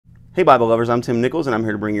Hey Bible lovers, I'm Tim Nichols and I'm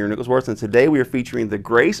here to bring you your Nicholsworth, and today we are featuring the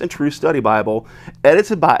Grace and Truth Study Bible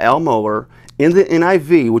edited by Al Mohler in the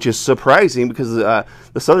NIV, which is surprising because the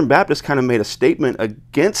Southern Baptists kind of made a statement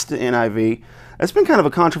against the NIV. That's been kind of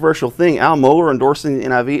a controversial thing. Al Mohler endorsing the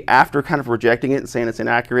NIV after kind of rejecting it and saying it's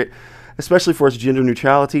inaccurate, especially for its gender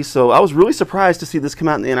neutrality. So I was really surprised to see this come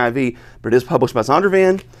out in the NIV, but it is published by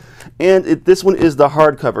Zondervan. And this one is the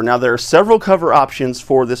hardcover. Now there are several cover options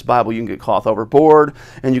for this Bible. You can get cloth overboard,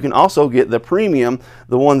 and you can also get the premium,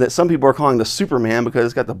 the one that some people are calling the Superman because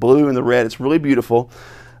it's got the blue and the red. It's really beautiful.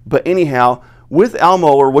 But anyhow, with Al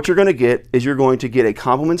Mohler, what you're going to get is you're going to get a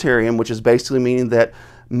complementarian, which is basically meaning that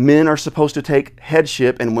men are supposed to take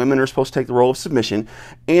headship and women are supposed to take the role of submission.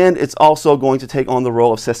 And it's also going to take on the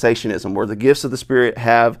role of cessationism, where the gifts of the Spirit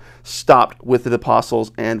have stopped with the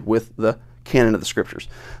apostles and with the canon of the scriptures.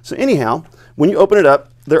 So anyhow, when you open it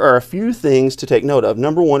up, there are a few things to take note of.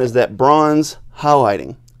 Number one is that bronze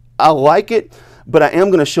highlighting. I like it, but I am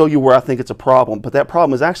going to show you where I think it's a problem. But that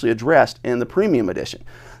problem is actually addressed in the premium edition.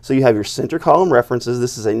 So you have your center column references.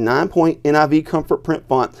 This is a 9-point NIV comfort print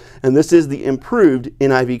font, and this is the improved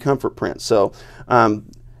NIV comfort print. So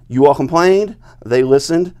you all complained, they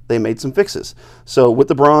listened, they made some fixes. So with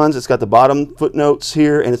the bronze, it's got the bottom footnotes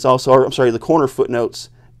here, and it's also, I'm sorry, the corner footnotes,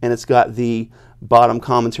 and it's got the bottom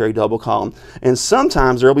commentary double column. And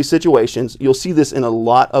sometimes there will be situations, you'll see this in a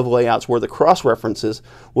lot of layouts, where the cross references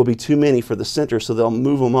will be too many for the center, so they'll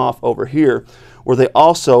move them off over here, where they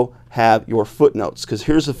also have your footnotes, because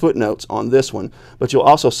here's the footnotes on this one. But you'll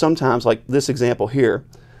also sometimes, like this example here,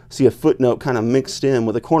 see a footnote kind of mixed in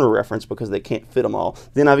with a corner reference because they can't fit them all.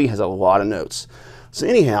 The NIV has a lot of notes. So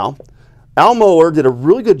anyhow, Al Mohler did a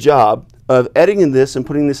really good job of editing this and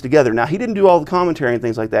putting this together. Now, he didn't do all the commentary and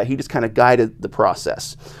things like that. He just kind of guided the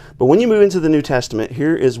process. But when you move into the New Testament,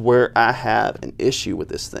 here is where I have an issue with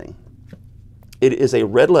this thing. It is a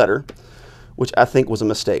red letter, which I think was a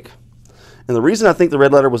mistake. And the reason I think the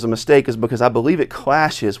red letter was a mistake is because I believe it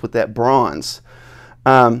clashes with that bronze.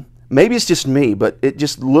 Maybe it's just me, but it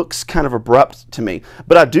just looks kind of abrupt to me.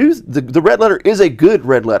 But the red letter is a good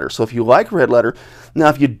red letter. So if you like red letter, now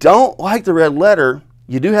if you don't like the red letter,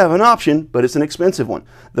 you do have an option, but it's an expensive one.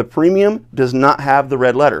 The premium does not have the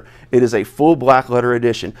red letter. It is a full black letter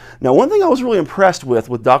edition. Now, one thing I was really impressed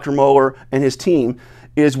with Dr. Mohler and his team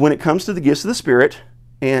is when it comes to the gifts of the Spirit,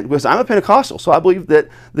 and because I'm a Pentecostal, so I believe that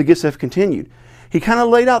the gifts have continued. He kind of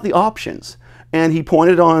laid out the options, and he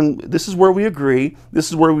pointed on, this is where we agree, this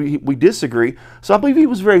is where we disagree. So I believe he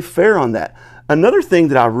was very fair on that. Another thing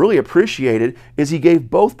that I really appreciated is he gave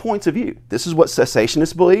both points of view. This is what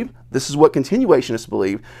cessationists believe, this is what continuationists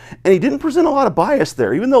believe, and he didn't present a lot of bias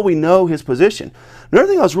there, even though we know his position. Another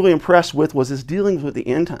thing I was really impressed with was his dealings with the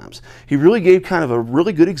end times. He really gave kind of a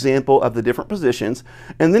really good example of the different positions,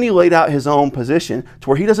 and then he laid out his own position to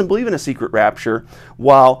where he doesn't believe in a secret rapture,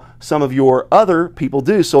 while some of your other people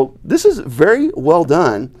do. So this is very well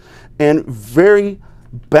done and very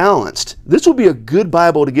balanced. This will be a good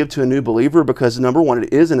Bible to give to a new believer because, number one,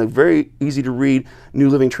 it is in a very easy to read New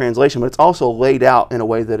Living Translation, but it's also laid out in a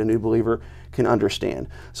way that a new believer can understand.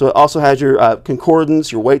 So it also has your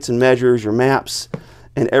concordance, your weights and measures, your maps,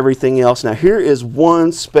 and everything else. Now here is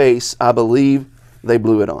one space I believe they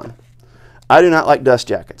blew it on. I do not like dust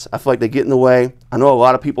jackets. I feel like they get in the way. I know a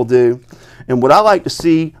lot of people do. And what I like to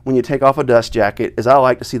see when you take off a dust jacket is I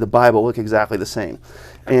like to see the Bible look exactly the same.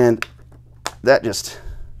 And that just,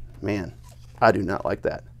 man, I do not like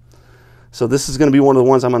that. So this is going to be one of the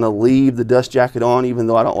ones I'm going to leave the dust jacket on, even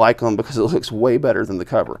though I don't like them, because it looks way better than the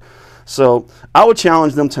cover. So I would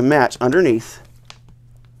challenge them to match underneath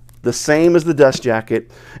the same as the dust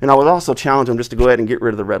jacket, and I would also challenge them just to go ahead and get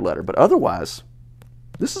rid of the red letter. But otherwise,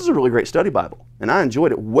 this is a really great study Bible, and I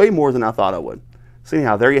enjoyed it way more than I thought I would. So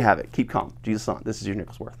anyhow, there you have it. Keep calm. Jesus on. This is your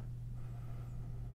Nicholsworth.